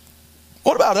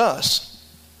 What about us?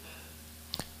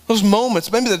 Those moments,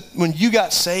 maybe that when you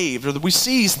got saved, or that we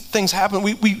see things happen,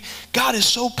 God is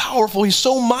so powerful, he's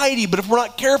so mighty, but if we're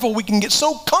not careful, we can get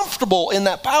so comfortable in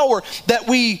that power that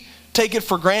we take it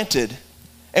for granted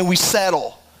and we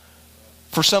settle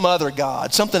for some other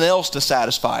God, something else to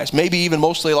satisfy us. Maybe even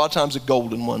mostly a lot of times a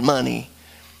golden one, money.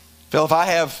 Phil, if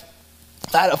I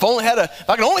could only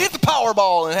hit the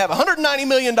Powerball and have $190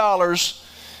 million,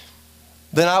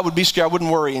 then I would be scared. I wouldn't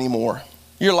worry anymore.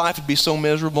 Your life would be so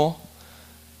miserable.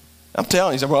 I'm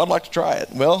telling you, he said, well, I'd like to try it.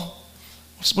 Well,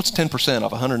 what's 10%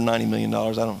 off $190 million?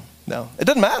 I don't know. It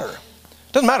doesn't matter.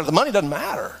 It doesn't matter. The money doesn't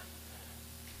matter.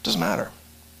 It doesn't matter.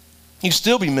 You'd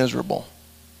still be miserable.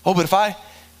 Oh, but if I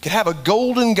could have a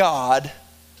golden God,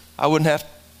 I wouldn't have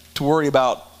to worry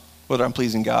about whether I'm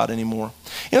pleasing God anymore.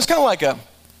 It's kind of like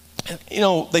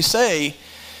they say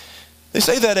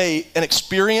that an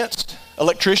experienced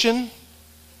electrician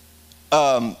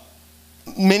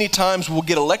many times will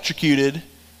get electrocuted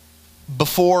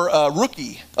before a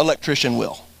rookie electrician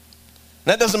will.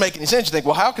 And that doesn't make any sense. You think,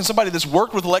 well, how can somebody that's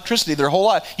worked with electricity their whole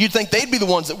life, you'd think they'd be the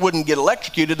ones that wouldn't get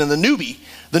electrocuted, and the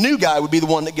new guy would be the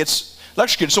one that gets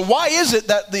electrocuted. So why is it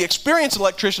that the experienced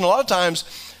electrician a lot of times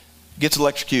gets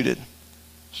electrocuted?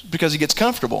 Because he gets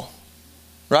comfortable,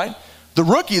 right? The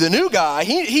rookie, the new guy,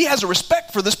 he has a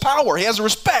respect for this power. He has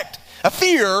a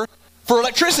fear for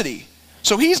electricity.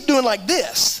 So he's doing like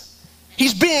this.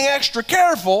 He's being extra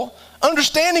careful,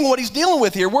 understanding what he's dealing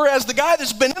with here, whereas the guy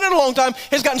that's been in it a long time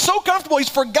has gotten so comfortable he's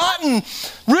forgotten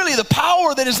really the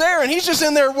power that is there, and he's just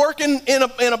in there working in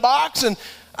a box. And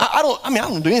I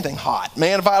don't do anything hot,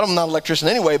 man. I'm not an electrician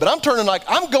anyway, but I'm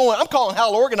calling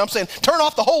Hal Organ. I'm saying, turn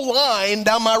off the whole line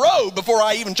down my road before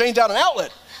I even change out an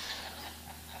outlet.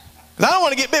 Because I don't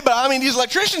want to get bit, but these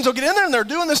electricians will get in there and they're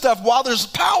doing this stuff while there's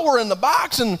power in the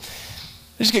box, and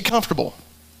they just get comfortable.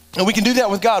 And we can do that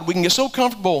with God. We can get so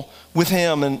comfortable with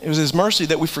him, and it was his mercy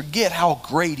that we forget how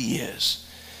great he is.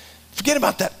 Forget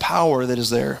about that power that is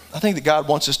there. I think that God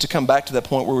wants us to come back to that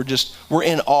point where we're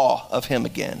in awe of him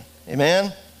again.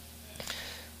 Amen?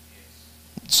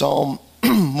 Psalm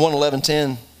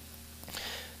 111:10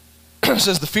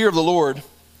 says, the fear of the Lord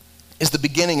is the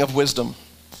beginning of wisdom.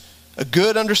 A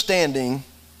good understanding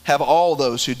have all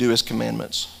those who do his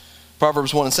commandments.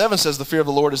 Proverbs 1:7 says, the fear of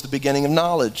the Lord is the beginning of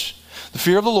knowledge. The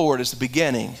fear of the Lord is the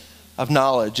beginning of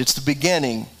knowledge. It's the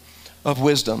beginning of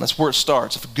wisdom. That's where it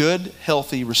starts. If good,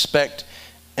 healthy respect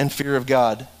and fear of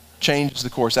God changes the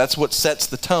course, that's what sets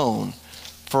the tone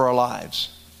for our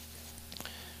lives.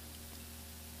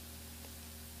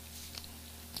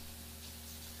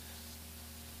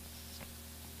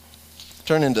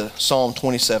 Turn into Psalm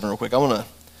 27 real quick. I want to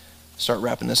start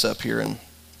wrapping this up here and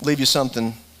leave you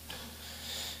something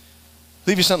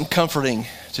comforting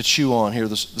to chew on here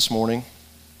this morning.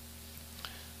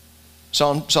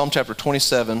 Psalm chapter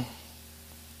 27,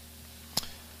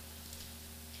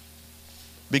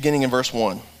 beginning in verse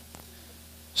 1,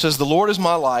 says, the Lord is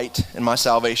my light and my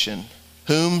salvation.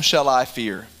 Whom shall I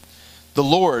fear? The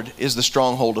Lord is the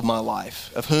stronghold of my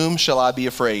life. Of whom shall I be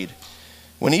afraid?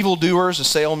 When evildoers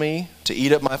assail me to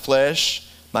eat up my flesh,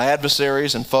 my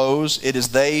adversaries and foes, it is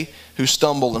they who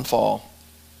stumble and fall.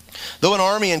 Though an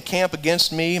army encamp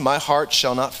against me, my heart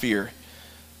shall not fear.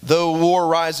 Though war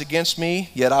rise against me,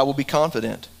 yet I will be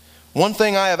confident. One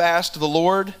thing I have asked of the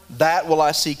Lord, that will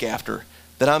I seek after,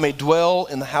 that I may dwell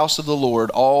in the house of the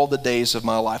Lord all the days of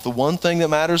my life. The one thing that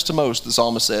matters to most, the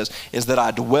psalmist says, is that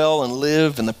I dwell and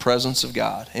live in the presence of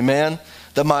God. Amen?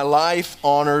 That my life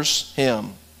honors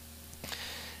him.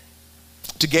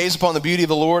 to gaze upon the beauty of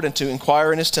the Lord and to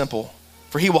inquire in his temple.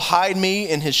 For he will hide me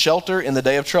in his shelter in the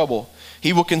day of trouble.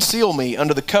 He will conceal me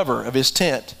under the cover of his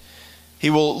tent. He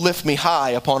will lift me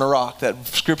high upon a rock. That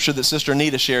scripture that Sister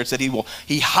Anita shared said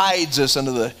he hides us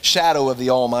under the shadow of the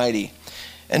Almighty.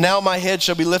 And now my head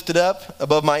shall be lifted up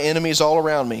above my enemies all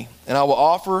around me. And I will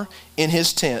offer in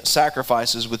his tent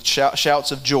sacrifices with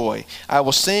shouts of joy. I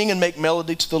will sing and make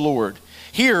melody to the Lord.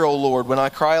 Hear, O Lord, when I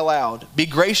cry aloud. Be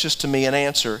gracious to me and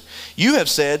answer. You have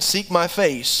said, seek my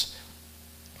face.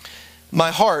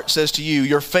 My heart says to you,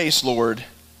 your face, Lord,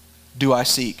 do I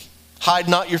seek. Hide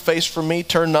not your face from me.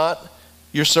 Turn not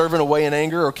your servant away in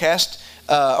anger.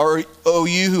 O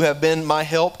you who have been my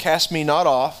help, cast me not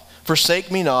off. Forsake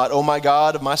me not, O my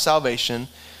God of my salvation.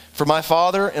 For my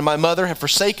father and my mother have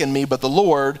forsaken me, but the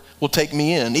Lord will take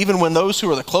me in. Even when those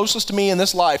who are the closest to me in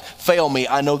this life fail me,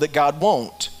 I know that God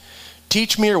won't.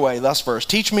 Teach me your way, last verse.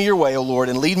 Teach me your way, O Lord,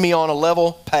 and lead me on a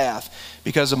level path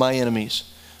because of my enemies.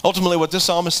 Ultimately, what this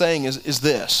psalm is saying is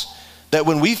this, that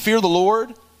when we fear the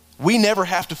Lord, we never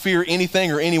have to fear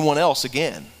anything or anyone else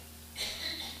again.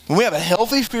 When we have a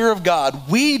healthy fear of God,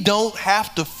 we don't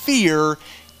have to fear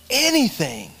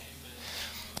anything.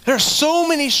 There are so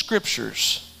many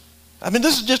scriptures. I mean,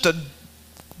 this is just a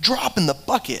drop in the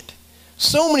bucket.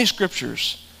 So many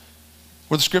scriptures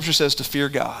where the scripture says to fear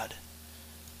God.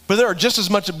 But there are just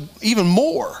as much, even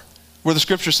more, where the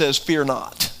scripture says fear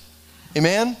not.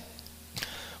 Amen?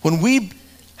 When we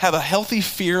have a healthy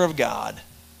fear of God,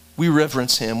 we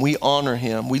reverence him, we honor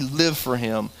him, we live for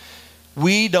him.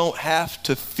 We don't have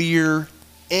to fear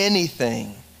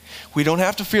anything. We don't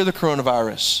have to fear the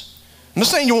coronavirus. I'm not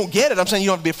saying you won't get it. I'm saying you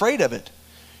don't have to be afraid of it.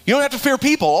 You don't have to fear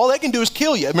people. All they can do is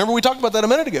kill you. Remember we talked about that a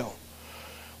minute ago.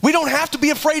 We don't have to be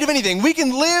afraid of anything. We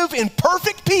can live in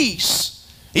perfect peace,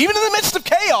 even in the midst of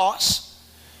chaos.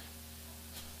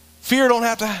 Fear don't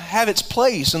have to have its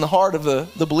place in the heart of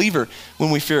the believer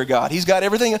when we fear God. He's got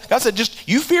everything. God said, just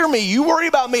you fear me, you worry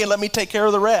about me, and let me take care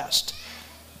of the rest.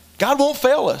 God won't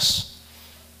fail us.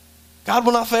 God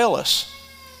will not fail us.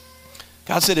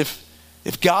 God said,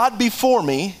 if God be for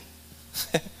me,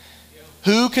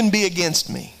 who can be against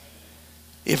me?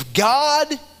 If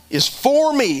God is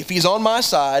for me, if he's on my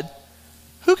side,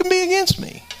 who can be against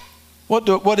me?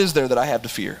 What is there that I have to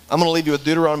fear? I'm going to leave you with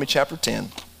Deuteronomy chapter 10.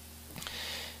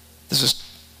 This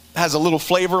has a little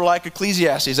flavor like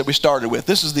Ecclesiastes that we started with.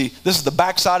 This is the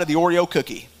backside of the Oreo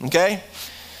cookie, okay?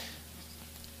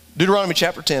 Deuteronomy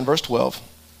chapter 10, verse 12.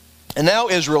 And now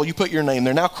Israel, you put your name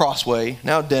there. Now Crossway,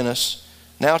 now Dennis,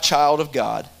 now child of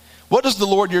God. What does the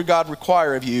Lord your God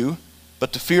require of you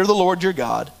but to fear the Lord your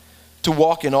God, to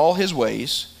walk in all his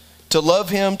ways, to love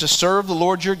him, to serve the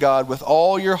Lord your God with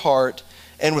all your heart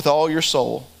and with all your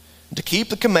soul, and to keep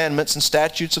the commandments and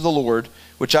statutes of the Lord,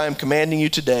 which I am commanding you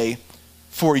today,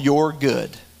 for your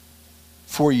good.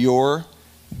 For your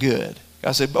good.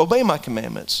 God said, obey my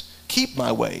commandments. Keep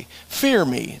my way. Fear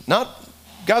me.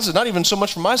 God said, not even so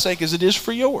much for my sake as it is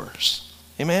for yours.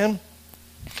 Amen?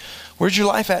 Where's your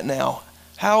life at now?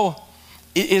 How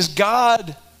is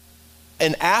God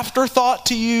an afterthought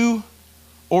to you,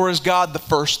 or is God the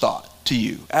first thought to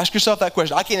you? Ask yourself that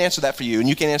question. I can't answer that for you, and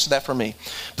you can't answer that for me.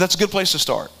 But that's a good place to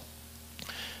start.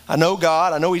 I know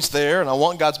God, I know he's there, and I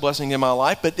want God's blessing in my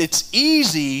life, but it's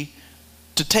easy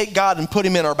to take God and put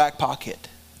him in our back pocket,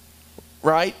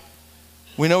 right?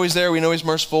 We know he's there, we know he's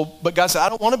merciful, but God said, I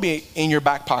don't want to be in your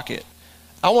back pocket.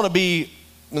 I want to be,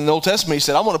 in the Old Testament he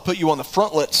said, I want to put you on the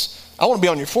frontlets. I want to be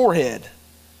on your forehead.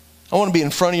 I want to be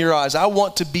in front of your eyes. I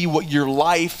want to be what your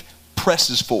life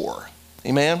presses for.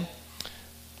 Amen?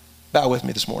 Bow with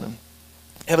me this morning.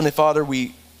 Heavenly Father,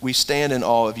 we stand in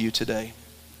awe of you today.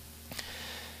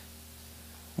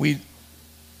 We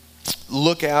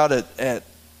look out at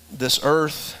this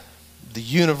earth, the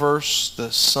universe,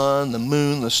 the sun, the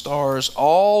moon, the stars,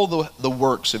 all the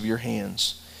works of your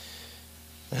hands,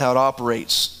 and how it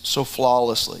operates so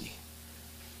flawlessly.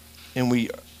 And we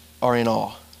are in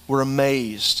awe. We're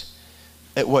amazed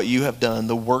at what you have done,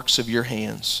 the works of your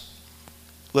hands.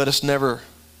 Let us never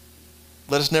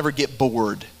get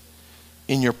bored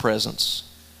in your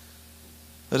presence.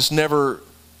 Let us never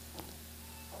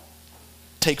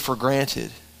take for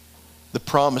granted the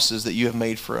promises that you have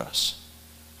made for us.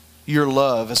 Your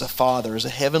love as a father, as a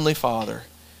heavenly father.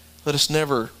 Let us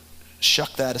never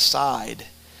shuck that aside.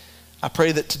 I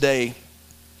pray that today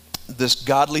this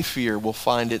godly fear will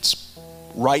find its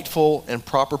rightful and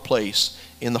proper place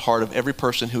in the heart of every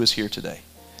person who is here today.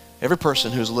 Every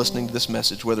person who is listening to this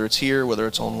message, whether it's here, whether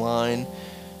it's online,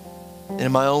 and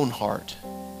in my own heart.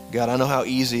 God, I know how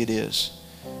easy it is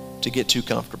to get too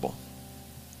comfortable.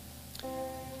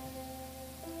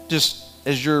 Just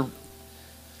as you're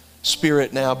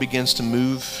Spirit now begins to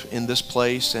move in this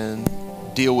place and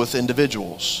deal with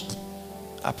individuals.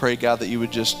 I pray, God, that you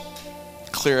would just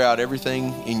clear out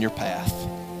everything in your path.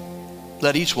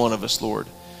 Let each one of us, Lord,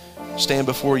 stand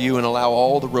before you and allow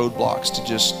all the roadblocks to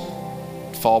just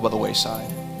fall by the wayside.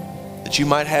 That you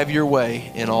might have your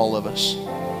way in all of us,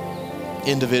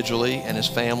 individually and as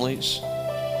families.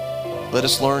 Let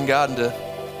us learn, God, to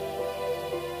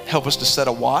help us to set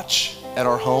a watch at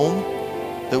our home,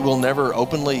 that we'll never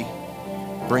openly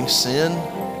bring sin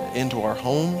into our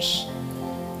homes.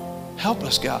 Help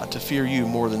us, God, to fear you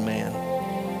more than man,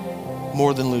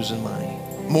 more than losing money,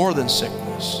 more than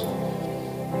sickness.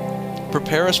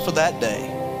 Prepare us for that day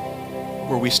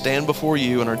where we stand before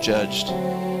you and are judged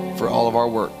for all of our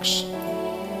works.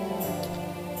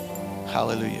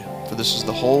 Hallelujah. For this is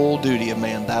the whole duty of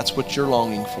man. That's what you're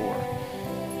longing for.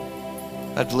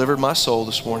 I've delivered my soul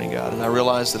this morning, God, and I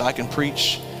realize that I can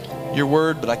preach your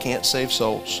word, but I can't save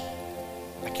souls.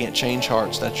 I can't change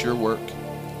hearts. That's your work.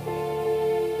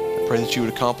 I pray that you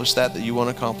would accomplish that you want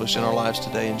to accomplish in our lives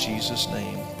today in Jesus'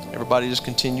 name. Everybody just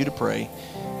continue to pray.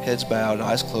 Heads bowed,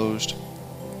 eyes closed.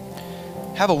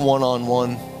 Have a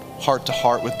one-on-one,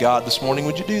 heart-to-heart with God this morning.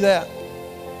 Would you do that?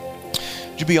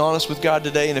 Would you be honest with God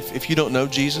today? And if you don't know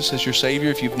Jesus as your Savior,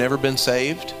 if you've never been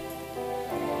saved,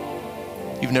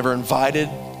 you've never invited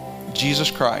Jesus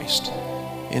Christ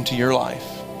into your life,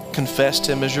 confessed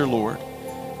him as your Lord.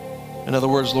 In other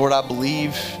words, Lord, I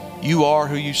believe you are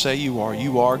who you say you are.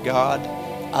 You are God.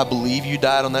 I believe you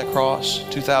died on that cross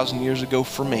 2,000 years ago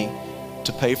for me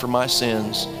to pay for my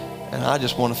sins. And I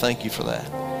just want to thank you for that.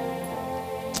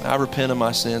 I repent of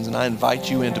my sins and I invite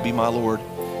you in to be my Lord.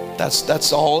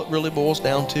 That's all it really boils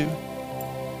down to.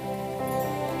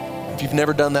 If you've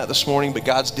never done that this morning, but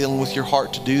God's dealing with your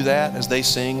heart to do that as they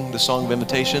sing the song of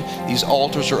invitation, these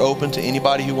altars are open to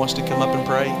anybody who wants to come up and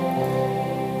pray.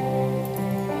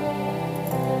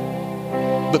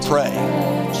 But pray.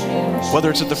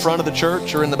 Whether it's at the front of the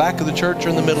church or in the back of the church or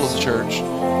in the middle of the church,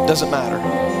 doesn't matter.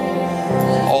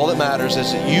 All that matters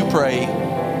is that you pray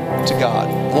to God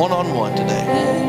one-on-one today.